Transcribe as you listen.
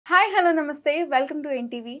Hi hello నమస్తే welcome to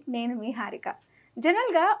NTV నేను మీ హారిక.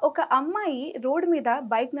 జనరల్గా ఒక అమ్మాయి రోడ్ మీద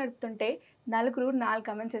బైక్ నడుపుతుంటే నలుగురు నాలుగు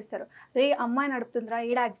కమెంట్స్ చేస్తారు, రే అమ్మాయి నడుపుతుందిరా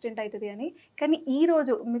ఏడ యాక్సిడెంట్ అవుతుంది అని. కానీ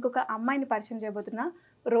ఈరోజు మీకు ఒక అమ్మాయిని పరిచయం చేయబోతున్నా.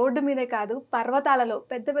 రోడ్డు మీదే కాదు, పర్వతాలలో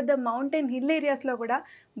పెద్ద పెద్ద మౌంటైన్ హిల్ ఏరియాస్లో కూడా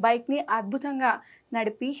బైక్ని అద్భుతంగా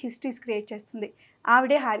నడిపి హిస్టరీస్ క్రియేట్ చేస్తుంది.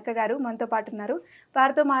 ఆవిడే హారిక గారు మనతో పాటు ఉన్నారు.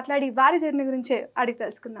 వారితో మాట్లాడి వారి జర్నీ గురించే అడిగి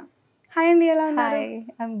తెలుసుకుందాం. హాయ్ అండి, ఎలా ఉన్నారు?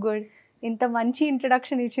 I'm good. ఇంత మంచి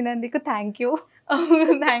ఇంట్రొడక్షన్ ఇచ్చినందుకు thank you.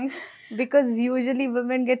 Thanks. Because usually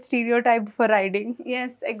women get stereotype for riding.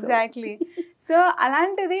 Yes, exactly. So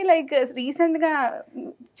అలాంటిది లైక్ రీసెంట్గా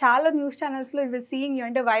చాలా న్యూస్ ఛానల్స్లో ఇవి సీయింగ్ యూ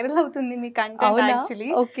అంటే వైరల్ అవుతుంది మీ కంటెంట్ యాక్చువల్లీ.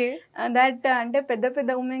 ఓకే. దట్ అంటే పెద్ద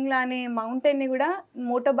పెద్ద ఉమెన్లా అనే మౌంటైన్ని కూడా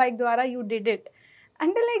మోటార్ బైక్ ద్వారా యూ డిడ్ ఇట్.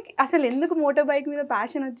 అంటే లైక్ అసలు ఎందుకు మోటార్ బైక్ మీద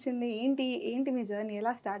ప్యాషన్ వచ్చింది? ఏంటి ఏంటి మీ జర్నీ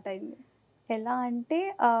ఎలా స్టార్ట్ అయింది? ఎలా అంటే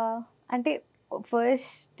అంటే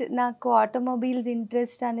ఫస్ట్ నాకు ఆటోమొబైల్స్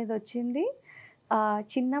ఇంట్రెస్ట్ అనేది వచ్చింది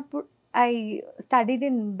చిన్నప్పుడు. I studied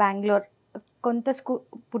in Bengaluru. కొంత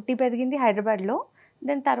పుట్టి పెరిగింది హైదరాబాద్లో.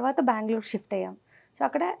 దాని తర్వాత బెంగళూరు షిఫ్ట్ అయ్యాం. సో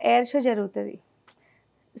అక్కడ ఎయిర్ షో జరుగుతుంది.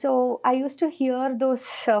 So I use to hear those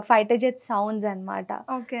fighter jet sounds అనమాట.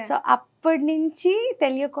 ఓకే. సో అప్పటి నుంచి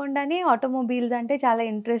తెలియకుండానే ఆటోమొబైల్స్ అంటే చాలా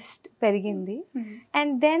ఇంట్రెస్ట్ పెరిగింది.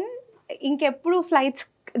 అండ్ దెన్ ఇంకెప్పుడు ఫ్లైట్స్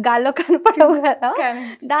గాల్లో కనపడవు కదా.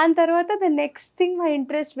 దాని తర్వాత the next thing my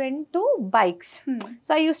interest went to bikes.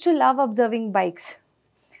 So I use to love observing bikes.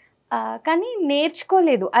 కానీ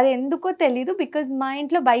నేర్చుకోలేదు, అది ఎందుకో తెలీదు. బికాజ్ మా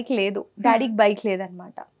ఇంట్లో బైక్ లేదు, డాడీకి బైక్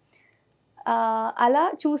లేదనమాట. అలా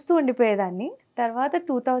చూస్తూ ఉండిపోయేదాన్ని. తర్వాత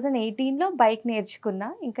 2018లో బైక్ నేర్చుకున్నా.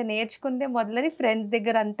 ఇంకా నేర్చుకుందే మొదలని ఫ్రెండ్స్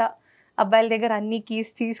దగ్గర అంతా అబ్బాయిల దగ్గర అన్ని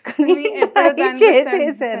కీస్ తీసుకుని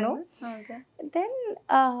చేసేసాను. Then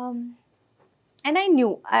and I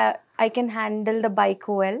knew I can handle the bike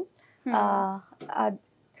well.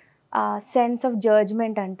 Sense of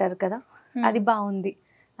judgment అంటారు కదా, అది బాగుంది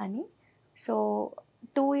అని. సో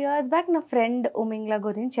 2 years బ్యాక్ నా ఫ్రెండ్ ఉమింగ్లా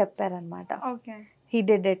గురించి చెప్పారనమాట. Okay. He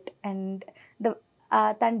did it and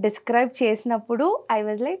తను డిస్క్రైబ్ చేసినప్పుడు I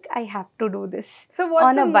was like I have to do this. So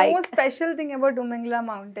what's the most special thing about Umlingla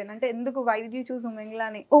mountain? అంటే ఎందుకు, why did you choose Umlingla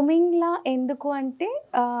అని? ఉమింగ్లా ఎందుకు అంటే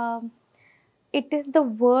it is the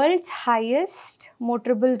world's highest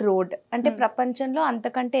motorable road. అంటే ప్రపంచంలో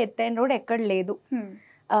అంతకంటే ఎత్తైన రోడ్ ఎక్కడ లేదు.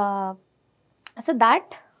 So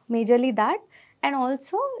that majorly that. And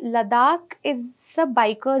also Ladakh is a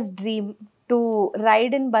bikers dream to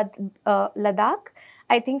ride in Ladakh.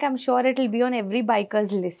 I think I'm sure it will be on every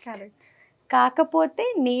bikers list. కాకపోతే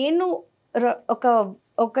నేను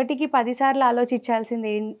ఒకటికి 10 సార్లు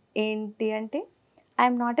ఆలోచించాల్సింది ఏంటి అంటే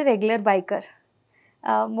I'm not a regular biker.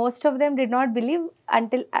 Most of them did not believe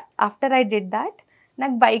until after I did that.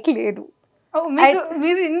 నాకు bike లేదు.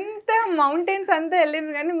 మీరు ఇంత మౌంటైన్స్ అంతా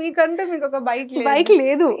వెళ్ళింది కానీ మీకంటూ మీకు ఒక బైక్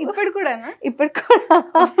లేదు. ఇప్పుడు కూడా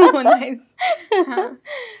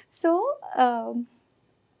సో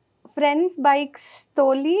ఫ్రెండ్స్ బైక్స్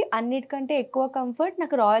తోలి అన్నిటికంటే ఎక్కువ కంఫర్ట్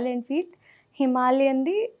నాకు రాయల్ ఎన్ఫీల్డ్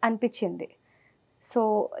హిమాలయన్ది అనిపించింది. సో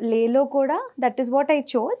లేలో కూడా that is what I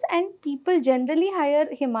chose. And people generally hire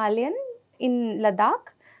Himalayan in Ladakh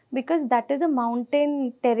because that is a mountain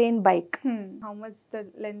terrain bike. How much the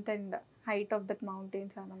length and height of that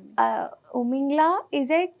mountains are? Umingla is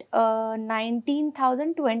at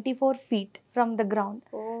 19,024 feet from the ground.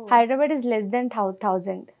 Oh. Hyderabad is less than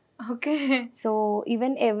 1,000. Okay. So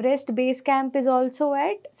even Everest base camp is also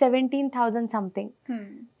at 17,000 something.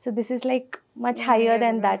 So this is like much higher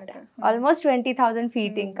than that. Almost 20,000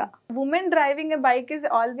 feet inka. Women driving a bike is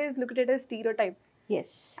always looked at as stereotype.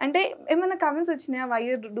 Yes. అంటే ఏమైనా comments వచ్చినాయా, why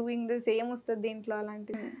you doing this, ఏమొస్తుంది దీంట్లో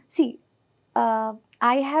అలాంటివి? See,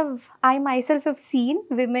 I myself have seen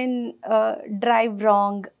women drive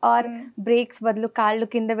wrong or brakes బదులు కాళ్ళు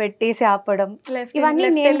కింద పెట్టేసి ఆపడం. ఇవన్నీ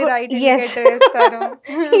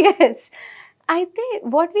yes. అయితే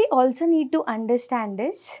what we also need to understand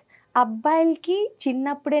is అబ్బాయిలకి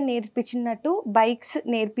చిన్నప్పుడే నేర్పించినట్టు బైక్స్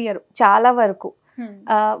నేర్పియరు చాలా వరకు.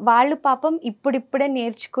 వాళ్ళు పాపం ఇప్పుడిప్పుడే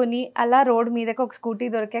నేర్చుకుని అలా రోడ్ మీదకి ఒక స్కూటీ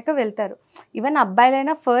దొరికాక వెళ్తారు. ఈవెన్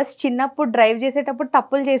అబ్బాయిలైనా ఫస్ట్ చిన్నప్పుడు డ్రైవ్ చేసేటప్పుడు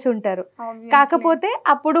తప్పులు చేసి ఉంటారు. కాకపోతే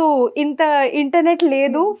అప్పుడు ఇంత ఇంటర్నెట్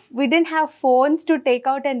లేదు. We don't have phones to take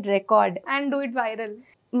out and record and do it viral.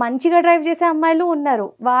 మంచిగా డ్రైవ్ చేసే అమ్మాయిలు ఉన్నారు,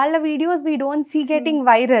 వాళ్ళ videos we don't see getting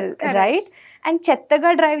viral, right? And చెత్తగా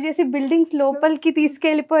డ్రైవ్ చేసి బిల్డింగ్స్ లోపలికి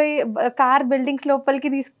తీసుకెళ్ళిపోయి కార్ బిల్డింగ్స్ లోపలికి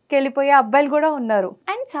తీసుకెళ్ళిపోయే అబ్బాయిలు కూడా ఉన్నారు.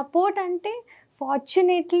 అండ్ సపోర్ట్ అంటే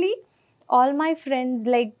fortunately all my friends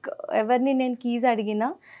like ఎవరిని నేను కీస్ అడిగినా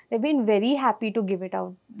they been very happy to give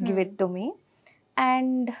it to me.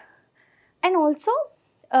 And also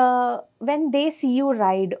when they see you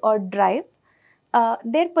ride are drive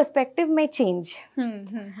their perspective May change.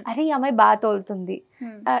 అరే ఈ అమ్మాయి బాగా తోలుతుంది.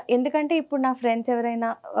 ఎందుకంటే ఇప్పుడు నా ఫ్రెండ్స్ ఎవరైనా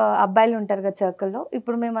అబ్బాయిలు ఉంటారు కదా సర్కిల్లో,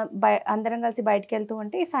 ఇప్పుడు మేము అందరం కలిసి బయటకు వెళ్తూ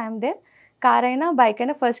ఉంటే ఇఫ్ ఐఎమ్ దేర్, కార్ అయినా బైక్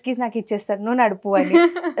అయినా ఫస్ట్ కీస్ నాకు ఇచ్చేస్తారు, నువ్వు నడుపు అని.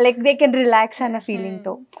 లైక్ దే కెన్ రిలాక్స్ అన్న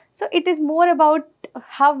ఫీలింగ్తో. So it is more about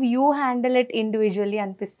how you handle it individually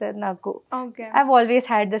అనిపిస్తుంది నాకు. I always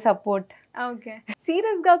had the support. Okay,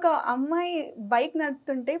 సీరియస్గా ఒక అమ్మాయి bike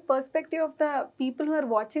నడుపుతుంటే perspective of the people who are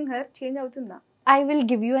watching her change అవుతుందా? I will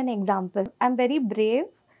give you an example. I'm very brave,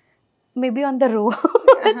 maybe on the road.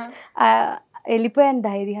 వెళ్ళిపోయాను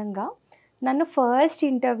ధైర్యంగా. నన్ను first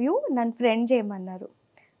interview నన్ను friend చేయమన్నారు.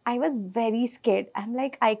 I was very scared. I'm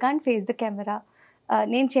like I can't face the camera,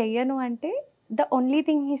 నేను చెయ్యను అంటే the only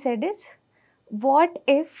thing he said is what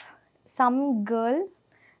if some girl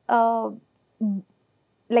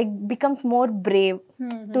like becomes more brave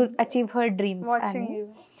to achieve her dreams. Watching you.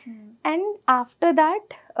 And after that,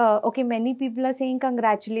 okay, many people are saying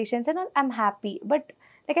congratulations and all. I'm happy, but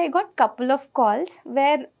like I got couple of calls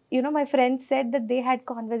where, you know, my friends said that they had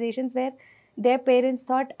conversations where their parents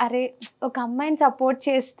thought, "Arey, oka ammayini support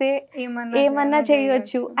cheste emanna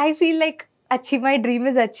cheyochu." I feel like my dream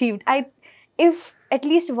is achieved. If at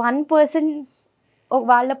least one person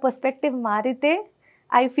వాళ్ళ perspective marite,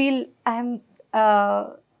 I feel I'm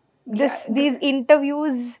these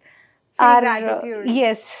interviews are gratitude.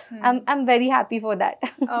 Yes, I'm very happy for that.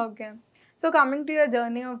 Okay, so coming to your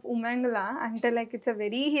journey of Umangala, ante like it's a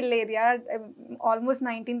very hill area, almost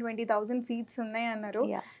 19-20,000 feet unnai annaru.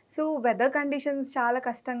 So weather conditions chaala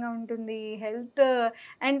kastanga untundi, health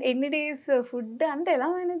and any days food ante ela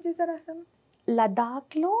manage chesaru asalu?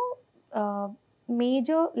 Ladakh lo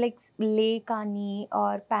major like Leh kani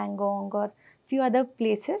or Pangong or few other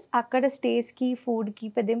places akkada stays ki food ki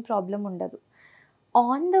pedem problem undadu.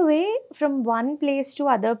 On the way from one place to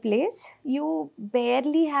other place, you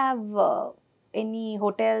barely have any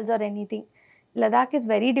hotels or anything. Ladakh is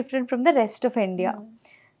very different from the rest of India.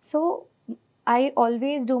 So I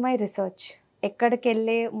always do my research.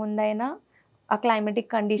 ekkadakelle mundaina ఆ climatic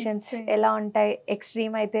conditions ఎలా ఉంటాయి,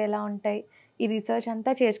 extreme అయితే ఎలా ఉంటాయి, ఈ research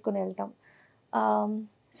అంతా చేసుకుని వెళ్తాం.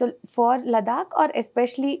 So for Ladakh, or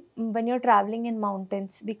especially when you're traveling in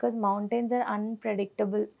mountains, because mountains are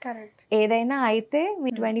unpredictable. Correct. ఏదైనా అయితే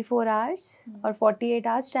మీ 24 hours or 48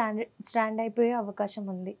 hours స్టాండ్ అయిపోయే అవకాశం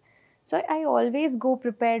ఉంది. So I always go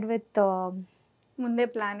prepared with ముందే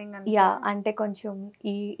ప్లానింగ్. అంటే కొంచెం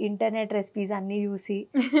ఈ ఇంటర్నెట్ రెసిపీస్ అన్నీ చూసి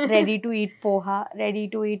ready to eat poha, ready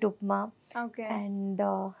to eat upma, and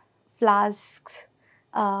flasks,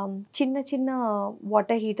 చిన్న చిన్న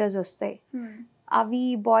వాటర్ హీటర్స్ వస్తాయి, అవి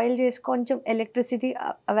బాయిల్ చేసుకొని కొంచెం ఎలక్ట్రిసిటీ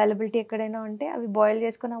అవైలబిలిటీ ఎక్కడైనా ఉంటే అవి బాయిల్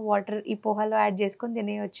చేసుకొని ఆ వాటర్ ఈ పోహాలో యాడ్ చేసుకొని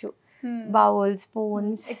తినేయచ్చు. Bowls,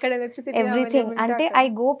 spoons, everything. అంటే I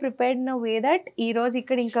go prepared in a way that ఈ రోజు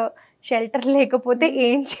ఇక్కడ ఇంకా షెల్టర్ లేకపోతే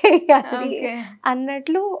ఏం చేయాలి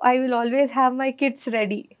అన్నట్లు I will always have my kids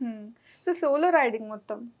ready. So solo riding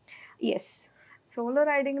మొత్తం? ఎస్. సోలో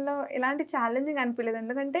రైడింగ్లో ఎలాంటి ఛాలెంజింగ్ అనిపించలేదు,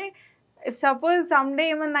 ఎందుకంటే ఇఫ్ సపోజ్ సమ్ డే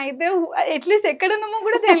ఏమన్నా అయితే అట్లీస్ట్ ఎక్కడ ఉన్నామో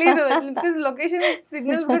కూడా తెలియదు, బికాజ్ లొకేషన్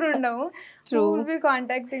సిగ్నల్స్ కూడా ఉండవు. ట్రూ.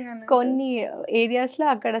 కాంటాక్టింగ్ అని కొన్ని ఏరియాస్లో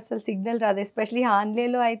అక్కడ అసలు సిగ్నల్ రాదు. ఎస్పెషలీ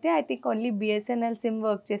హాన్లేలో అయితే I think only BSNL SIM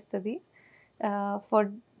work చేస్తుంది. For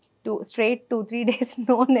straight 2-3 days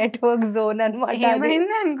no network zone అనమాట.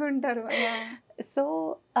 ఏమైంది అనుకుంటారు. సో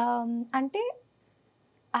అంటే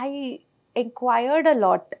ఐ ఎంక్వైర్డ్ అ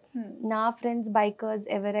లాట్. నా ఫ్రెండ్స్ బైకర్స్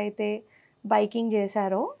ఎవరైతే బైకింగ్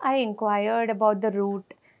చేశారో I enquired about the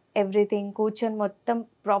route, everything. కూర్చొని మొత్తం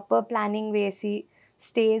ప్రాపర్ ప్లానింగ్ వేసి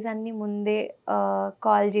స్టేస్ అన్నీ ముందే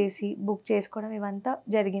కాల్ చేసి బుక్ చేసుకోవడం ఇవంతా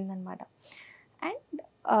జరిగిందనమాట. And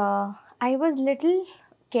I was little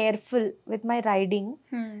careful with my riding.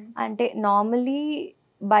 అంటే నార్మలీ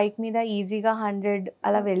బైక్ మీద ఈజీగా 100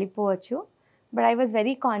 అలా వెళ్ళిపోవచ్చు, but I was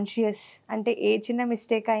very conscious. అంటే ఏ చిన్న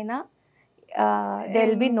మిస్టేక్ అయినా there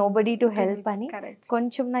will be nobody to help అని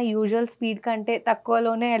కొంచెం నా యూజువల్ స్పీడ్ కంటే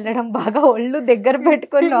తక్కువలోనే వెళ్ళడం, బాగా ఒళ్ళు దగ్గర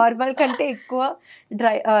పెట్టుకొని నార్మల్ కంటే ఎక్కువ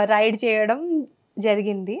రైడ్ చేయడం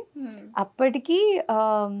జరిగింది. అప్పటికి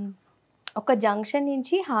ఒక జంక్షన్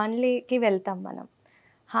నుంచి హాన్లేకి వెళ్తాం మనం.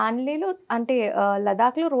 హాన్లేలో అంటే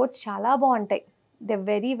లదాఖ్లో రోడ్స్ చాలా బాగుంటాయి. They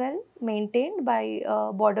very well maintained by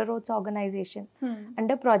border roads organisation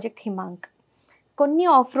under project Himank. కొన్ని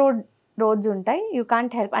ఆఫ్ రోడ్స్ ఉంటాయి, యూ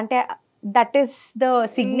కాంట్ హెల్ప్. అంటే that is the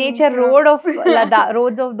signature road of Ladakh.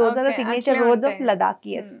 Those are the signature roads of Ladakh.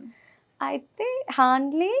 Yes. అయితే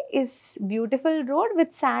Hanle is beautiful road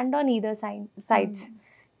with sand on either sides.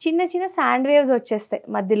 చిన్న చిన్న sand waves వచ్చేస్తాయి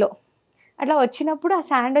మధ్యలో. అట్లా వచ్చినప్పుడు ఆ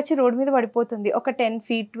శాండ్ వచ్చి రోడ్ మీద పడిపోతుంది ఒక 10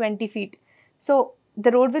 feet 20 feet. So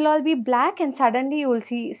the road will all be black and suddenly you will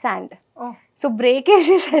see sand. So break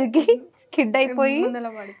వేసేసరికి స్కిడ్ అయిపోయి,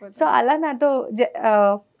 సో అలా నాతో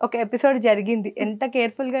ఒక ఎపిసోడ్ జరిగింది. ఎంత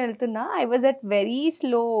కేర్ఫుల్గా వెళ్తున్నా, I was at very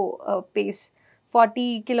slow pace, 40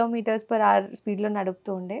 km/h స్పీడ్లో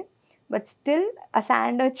నడుపుతూ ఉండే. బట్ స్టిల్ ఆ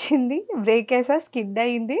శాండ్ వచ్చింది, బ్రేక్ వేసా, స్కిడ్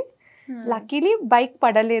అయింది. లక్కీలీ బైక్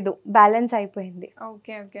పడలేదు, బ్యాలెన్స్ అయిపోయింది.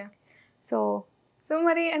 Okay okay. సో సో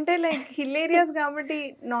మరి అంటే లైక్ హిల్ ఏరియాస్ కాబట్టి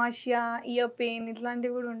నాషియా, ఇయర్ పెయిన్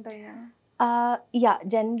ఇట్లాంటివి కూడా ఉంటాయి కదా? Yeah,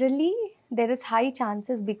 generally there is high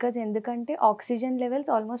chances because ఎందుకంటే ఆక్సిజన్ లెవెల్స్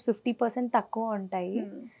ఆల్మోస్ట్ 50% తక్కువ ఉంటాయి.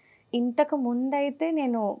 ఇంతకు ముందైతే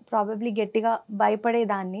నేను ప్రాబబ్లీ గట్టిగా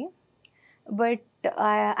భయపడేదాన్ని, but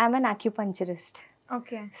I'm an అక్యుపంచరిస్ట్.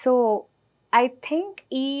 Okay. So I think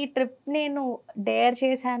ఈ ట్రిప్ నేను డేర్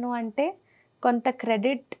చేశాను అంటే కొంత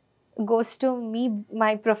credit goes to me,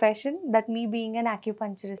 my profession, that me being an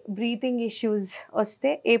అక్యుపంచరిస్ట్. Breathing issues వస్తే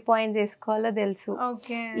ఏ పాయింట్స్ వేసుకోవాలో తెలుసు,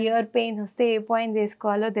 ఇయర్ పెయిన్ వస్తే ఏ పాయింట్స్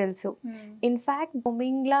వేసుకోవాలో తెలుసు. ఇన్ఫ్యాక్ట్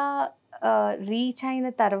ఉమింగ్లా రీచ్ అయిన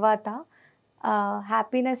తర్వాత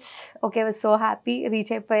happiness, okay, was so happy,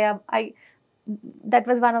 reach అయిపోయా. That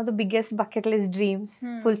was one of the biggest bucket list dreams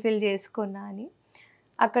fulfil చేసుకున్నా అని.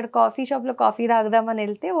 అక్కడ కాఫీ షాప్లో కాఫీ తాగుదామని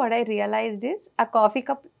వెళ్తే వాట్ ఐ రియలైజ్డ్ ఇస్ ఆ కాఫీ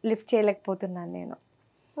కప్ లిఫ్ట్ చేయలేకపోతున్నాను నేను.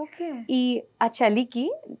 ఆ చలికి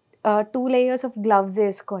 2 layers ఆఫ్ గ్లవ్స్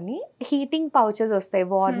వేసుకొని హీటింగ్ పౌచెస్ వస్తాయి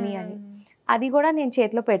వార్మీ అని, అది కూడా నేను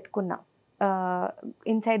చేతిలో పెట్టుకున్నా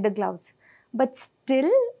inside the gloves. But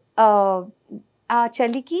still ఆ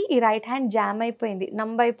చలికి ఈ రైట్ హ్యాండ్ జామ్ అయిపోయింది,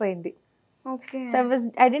 నంబ్ అయిపోయింది. So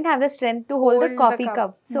I didn't have the strength to hold the coffee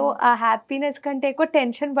cup. So ఆ హ్యాపీనెస్ కంటే ఎక్కువ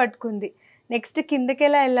టెన్షన్ పట్టుకుంది, నెక్స్ట్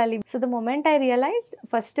కిందకెలా వెళ్ళాలి. So the moment I realised,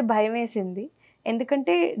 first భయం వేసింది,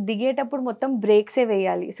 ఎందుకంటే దిగేటప్పుడు మొత్తం బ్రేక్సే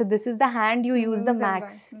వేయాలి. So this is the hand you use the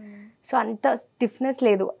max. So అంత స్టిఫ్నెస్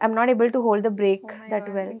లేదు, I'm not able to hold the break that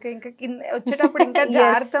well.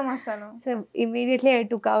 So immediately I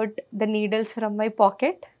took out the needles from my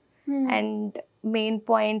pocket and main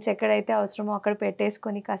points ఎక్కడైతే అవసరమో అక్కడ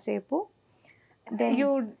పెట్టేసుకొని కాసేపు, then you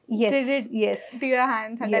yes did it yes to your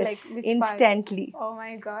hands and yes, like which instantly part? Oh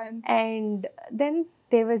my god. And then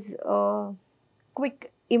there was a quick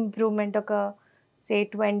improvement, oka say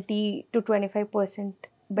 20 to 25%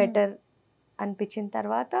 better అనిపించిన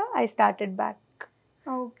తర్వాత I started back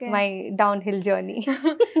my downhill journey.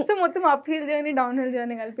 So మొత్తం up hill journey, down hill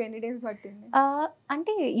journey కలిపి ఎన్ని days పట్టింది?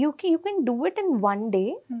 అంటే you can do it in 1 day.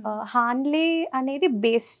 Hanle అనేది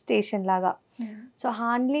base station లాగా. So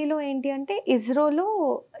హాన్లేలో ఏంటి అంటే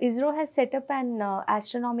ISRO has setup and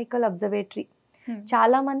astronomical observatory.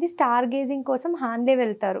 చాలా మంది స్టార్ గేజింగ్ కోసం హాన్లే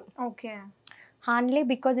వెళ్తారు. Okay. Hanle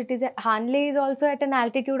because Hanle is also at an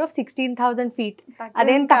altitude of 16,000 feet.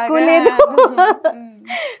 అదేం తక్కువ లేదు.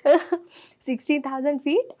 16,000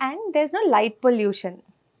 feet and there's no light pollution.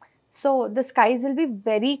 So the skies will be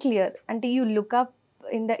very clear. అంటే you look up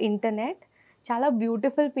in the internet, చాలా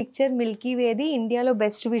beautiful picture Milky వేది, ఇండియాలో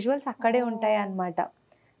best visuals అక్కడే ఉంటాయి అన్నమాట.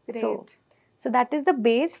 So that is the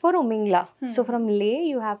base for Umlingla. So from లే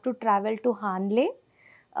you have to travel to Hanle,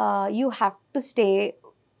 you have to stay,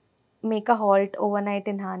 make a halt over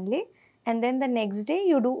night in Hanle, and then the next day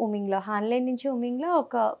you do Umlingla. Hanle నుంచి ఉమింగ్లా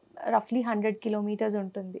ఒక రఫ్లీ 100 kilometers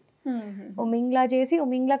ఉంటుంది. ఉమింగ్లా చేసి,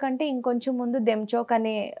 ఉమింగ్లా కంటే ఇంకొంచెం ముందు దెమ్చోక్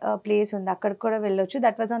అనే place ఉంది, అక్కడికి కూడా వెళ్ళొచ్చు.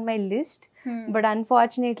 That was on my list, but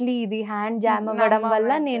unfortunately ఇది హ్యాండ్ జామ్ అవ్వడం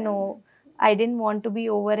వల్ల నేను I dent want to be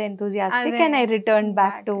over enthusiastic and I return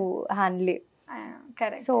back to Hanle.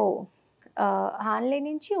 So Hanle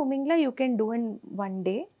నుంచి Umlingla you can do in 1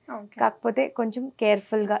 day, కాకపోతే కొంచెం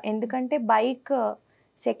కేర్ఫుల్గా, ఎందుకంటే బైక్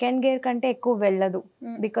సెకండ్ గేర్ కంటే ఎక్కువ వెళ్ళదు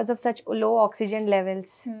బికాస్ ఆఫ్ సచ్ లో oxygen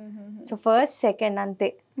levels. So first second అంతే,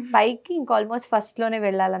 పైకి ఇంకా ఆల్మోస్ట్ ఫస్ట్లోనే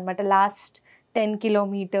వెళ్ళాలన్నమాట, లాస్ట్ 10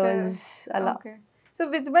 kilometers అలా. So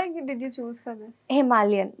which bike did you choose for this?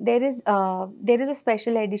 Himalayan. There is a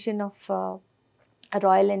special edition of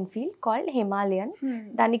Royal Enfield called Himalayan.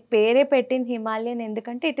 దానికి పేరే పెట్టింది Himalayan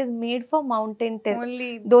ఎందుకంటే it is made for mountain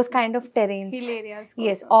those kind of terrains. Hill areas.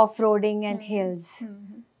 Yes, off-roading and hills.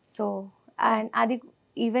 So and adi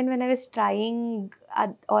even when I was trying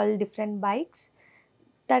all different bikes,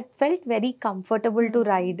 that felt very comfortable to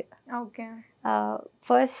ride. Okay.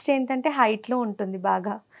 First ఏంటంటే హైట్లో ఉంటుంది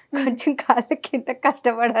బాగా, కొంచెం కాళ్ళ కింద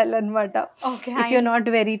కష్టపడాలన్నమాట if you're not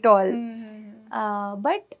very tall.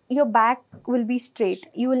 But your back will be straight,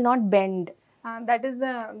 you will not bend. That is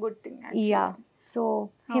the good thing actually. Yeah. So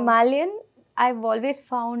Himalayan, I've always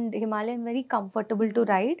found Himalayan very comfortable to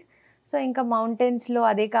ride. So ఇంకా మౌంటైన్స్లో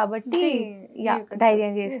అదే కాబట్టి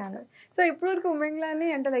ధైర్యం చేశాను. So ఇప్పుడు వరకు ఉమింగ్లాని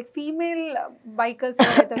అంటే like female bikers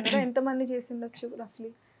ఎవరైతే ఉన్నారో ఎంతమంది చేసిండొచ్చు రఫ్లీ?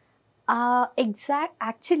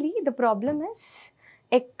 యాక్చువల్లీ ద ప్రాబ్లమ్ ఇస్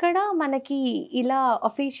ఎక్కడ మనకి ఇలా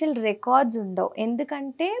అఫీషియల్ రికార్డ్స్ ఉండవు,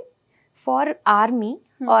 ఎందుకంటే for army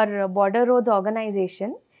are border roads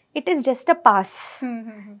organization it is just a pass.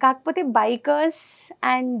 కాకపోతే బైకర్స్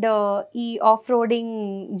అండ్ ఈ ఆఫ్ రోడింగ్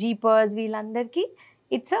జీపర్స్ వీళ్ళందరికీ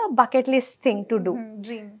it's a bucket list thing to do.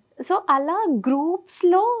 So అలా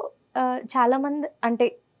గ్రూప్స్లో చాలామంది అంటే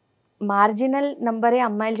మార్జినల్ నంబరే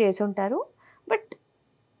అమ్మాయిలు చేసి ఉంటారు. బట్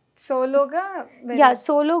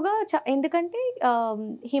సోలోగా ఎందుకంటే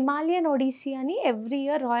హిమాలయన్ ఒడిస్సీ అని ఎవ్రీ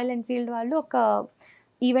ఇయర్ రాయల్ ఎన్ఫీల్డ్ వాళ్ళు ఒక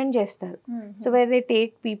ఈవెంట్ చేస్తారు. So where they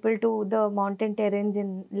take people to the mountain Terence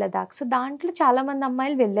in Ladakh. So దాంట్లో చాలా మంది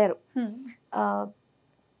అమ్మాయిలు వెళ్ళారు.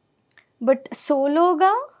 బట్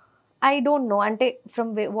సోలోగా ఐ డోంట్ నో, అంటే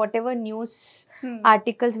from what ever news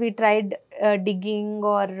articles we tried digging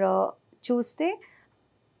are చూస్తే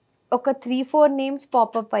ఒక 3-4 నేమ్స్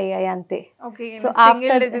పాపప్ అయ్యాయి అంతే. సో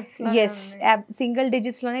ఆఫ్టర్ సింగిల్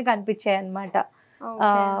డిజిట్స్ లోనే కనిపించాయి అనమాట.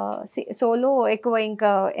 సోలో ఎక్కువ ఇంకా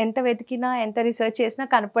ఎంత వెతికినా ఎంత రీసెర్చ్ చేసినా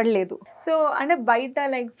కనపడలేదు. సో అంటే బయట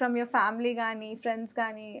లైక్ ఫ్రమ్ యువర్ ఫ్యామిలీ కానీ ఫ్రెండ్స్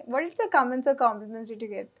కానీ what is the comments are compliments you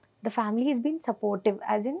get? The family has been supportive,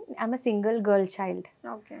 as in I'm a single girl child.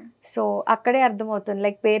 Okay. So akkade ardhamautundi,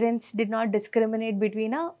 like parents did not discriminate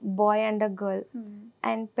between a boy and a girl.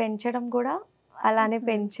 And penchadam kuda alane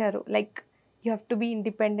pencharu, like you have to be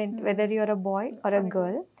independent whether you're a boy or a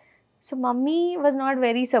girl. So mummy was not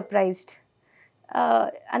very surprised.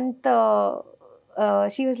 And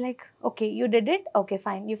she was like, okay, you did it, okay,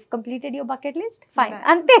 fine, you've completed your bucket list, fine.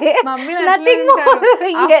 Ante mummy nothing more.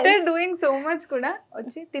 After doing so much kuda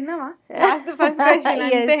vachi tinnava, that's the first question.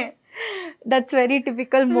 Ante that's very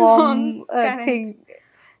typical mom thing.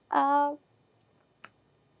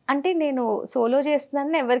 అంటే నేను solo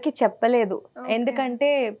చేస్తున్నానని ఎవరికి చెప్పలేదు, ఎందుకంటే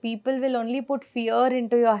people will only put fear in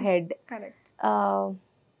to your head.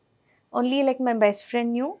 Only like my best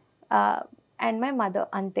friend new and my mother,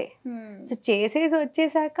 అంతే. So చేసేసి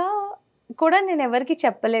వచ్చేసాక కూడా నేను ఎవరికి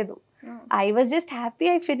చెప్పలేదు. I was just happy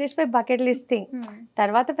I finish my bucket list thing.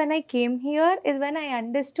 తర్వాత when I came here is when I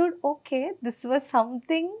understood, okay this was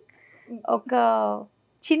something, ఒక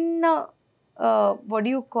చిన్న what do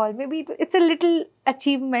you call, maybe it's a little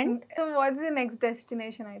achievement. So what's the next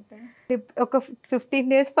destination aithe? ఒక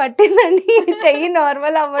 15 days పట్టిందండి చెయ్యి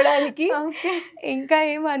normal అవ్వడానికి. ఇంకా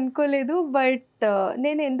ఏం అనుకోలేదు. బట్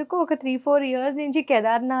నేను ఎందుకో ఒక 3-4 years నుంచి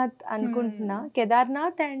కేదార్నాథ్ అనుకుంటున్నా.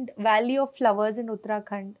 Kedarnath and valley of flowers in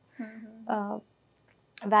Uttarakhand.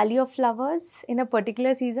 Valley of flowers in a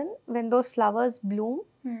particular season when those flowers Bloom,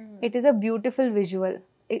 it is a beautiful visual.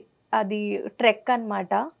 అది ట్రెక్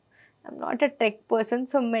అన్నమాట. I'm not a trek person,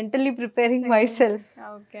 so I'm mentally preparing myself.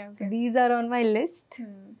 Okay. So these are on my list.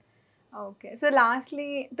 Okay. So lastly,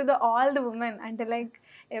 to all the women, అంటే like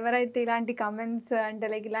ఎవరైతే ఇలాంటి comments అంటే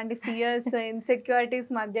like ఇలాంటి fears insecurities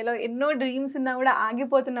మధ్యలో ఎన్నో dreams ఉన్నా కూడా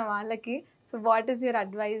ఆగిపోతున్న వాళ్ళకి, so what is your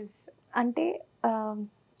advice? అంటే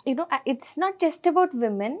you know, it's not just about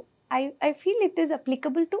women. I feel it is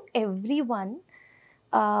applicable to everyone.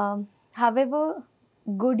 However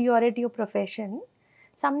good you are at your profession,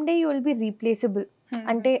 someday you will be replaceable.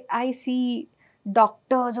 Ante I see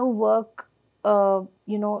doctors who work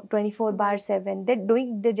 24/7,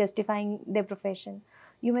 they're justifying their profession.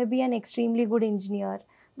 You may be an extremely good engineer,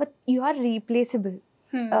 but you are replaceable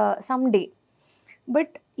someday. But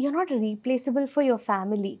you're not replaceable for your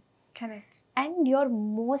family. Correct. And you're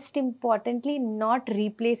most importantly not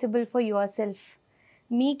replaceable for yourself.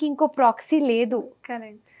 Meek inko proxy ledu.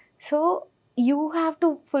 Correct. So you have to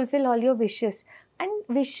fulfill all your wishes. And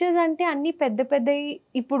wishes అంటే అన్నీ పెద్ద పెద్దవి.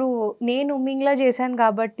 ఇప్పుడు నేను ఉమ్మింగ్లా చేశాను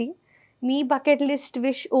కాబట్టి మీ bucket list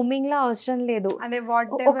wish ఉమ్మింగ్లా అవసరం లేదు.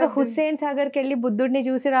 ఒక హుస్సేన్ సాగర్కి వెళ్ళి బుద్ధుడిని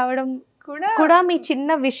చూసి రావడం కూడా మీ చిన్న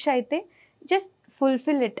విష్ అయితే just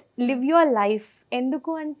fulfil it, live your life.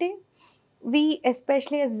 ఎందుకు అంటే we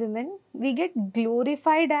especially as women, we get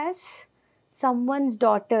glorified as someone's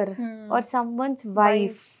daughter or someone's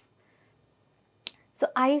wife. So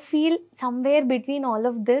I feel somewhere between all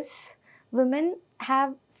of this, women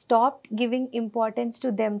have stopped giving importance to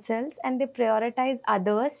themselves and they prioritize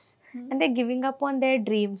others and they're giving up on their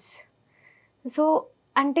dreams. So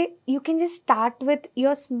ante you can just start with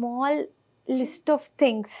your small list of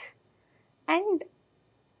things and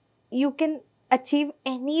you can achieve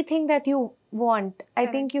anything that you want. I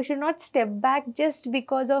think you should not step back just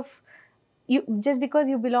because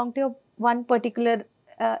you belong to one particular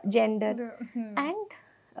gender. And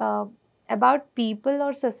about people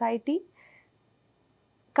or society,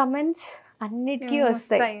 comments అన్నిటికీ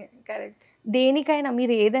వస్తాయి. Correct. దేనికైనా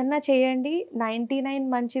మీరు ఏదన్నా చేయండి, 99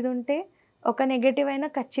 మంచిది ఉంటే ఒక negative అయినా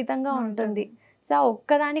ఖచ్చితంగా ఉంటుంది. సో ఆ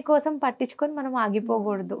ఒక్కదాని కోసం పట్టించుకొని మనం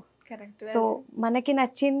ఆగిపోకూడదు. సో మనకి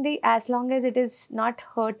నచ్చింది, as long as it is not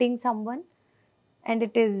hurting someone, and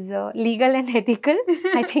it is legal and ethical,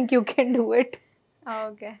 I think you can do it.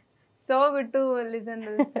 Okay. So good to listen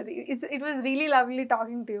to this. It was really lovely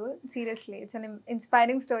talking to you. Seriously, it's an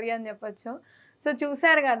inspiring story అని చెప్పొచ్చు. So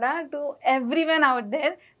చూసారు కదా, to everyone out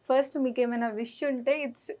there, first మీకు ఏమైనా wish ఉంటే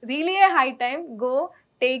it's really A high time, go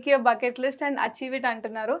take your bucket list and achieve it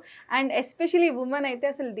అంటున్నారు. And especially women అయితే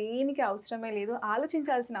అసలు దేనికి అవసరమే లేదు,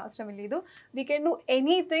 ఆలోచించాల్సిన అవసరమే లేదు. We can do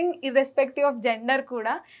anything irrespective of gender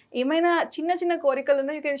కూడా. ఏమైనా చిన్న చిన్న కోరికలు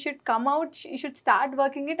ఉన్నా you should come out, you should start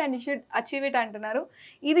working it and you should achieve it అంటున్నారు.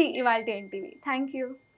 ఇది ఇవాళ ఎన్టీవీ. Thank you.